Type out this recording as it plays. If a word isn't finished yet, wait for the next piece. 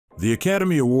The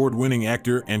Academy Award-winning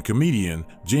actor and comedian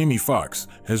Jamie Foxx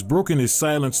has broken his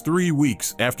silence 3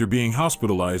 weeks after being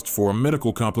hospitalized for a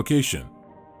medical complication.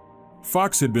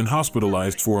 Foxx had been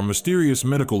hospitalized for a mysterious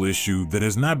medical issue that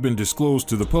has not been disclosed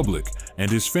to the public, and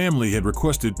his family had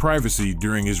requested privacy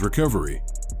during his recovery.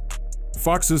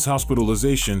 Foxx's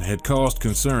hospitalization had caused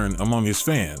concern among his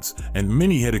fans, and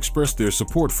many had expressed their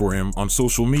support for him on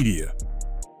social media.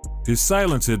 His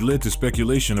silence had led to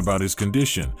speculation about his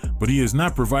condition, but he has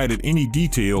not provided any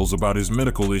details about his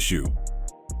medical issue.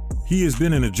 He has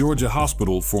been in a Georgia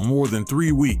hospital for more than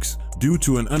 3 weeks due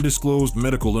to an undisclosed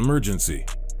medical emergency.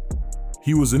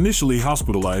 He was initially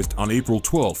hospitalized on April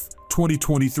 12,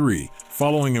 2023,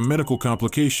 following a medical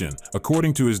complication,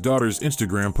 according to his daughter's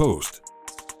Instagram post.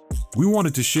 "We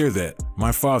wanted to share that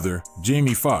my father,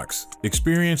 Jamie Foxx,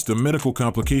 experienced a medical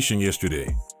complication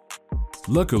yesterday.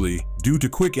 Luckily, due to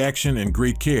quick action and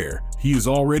great care, he is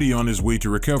already on his way to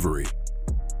recovery.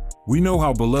 We know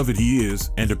how beloved he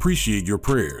is and appreciate your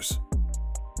prayers."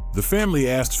 The family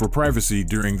asked for privacy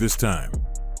during this time.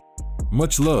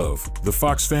 Much love, the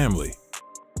Foxx family.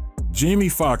 Jamie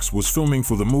Foxx was filming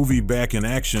for the movie Back in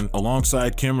Action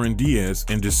alongside Cameron Diaz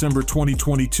in December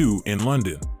 2022 in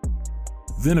London.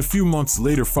 Then a few months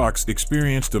later, Foxx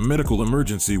experienced a medical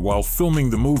emergency while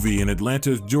filming the movie in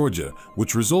Atlanta, Georgia,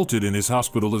 which resulted in his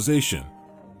hospitalization.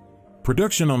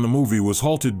 Production on the movie was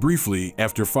halted briefly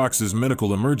after Foxx's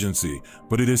medical emergency,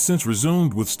 but it has since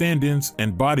resumed with stand-ins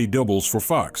and body doubles for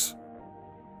Foxx.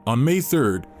 On May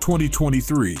 3,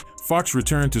 2023, Foxx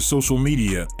returned to social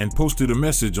media and posted a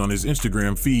message on his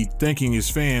Instagram feed thanking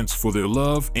his fans for their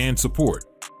love and support.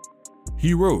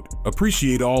 He wrote,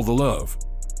 "Appreciate all the love.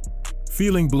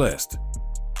 Feeling blessed."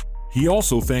 He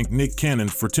also thanked Nick Cannon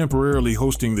for temporarily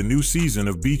hosting the new season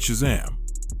of Beat Shazam.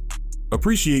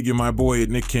 "Appreciate you, my boy at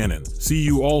Nick Cannon. See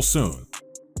you all soon."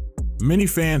 Many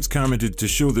fans commented to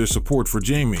show their support for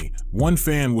Jamie. One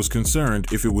fan was concerned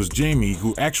if it was Jamie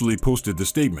who actually posted the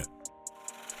statement.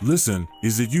 "Listen,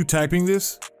 is it you typing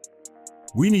this?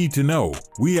 We need to know.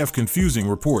 We have confusing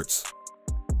reports.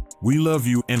 We love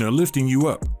you and are lifting you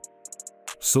up."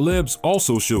 Celebs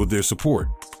also showed their support.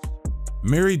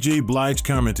 Mary J. Blige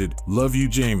commented, "Love you,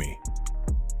 Jamie."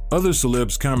 Other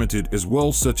celebs commented as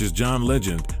well, such as John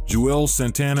Legend, Joel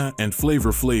Santana, and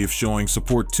Flavor Flav, showing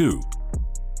support too.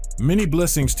 "Many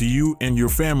blessings to you and your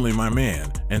family, my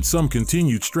man, and some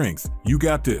continued strength. You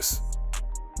got this.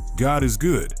 God is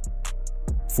good."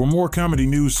 For more comedy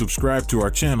news, subscribe to our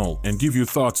channel and give your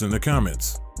thoughts in the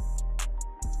comments.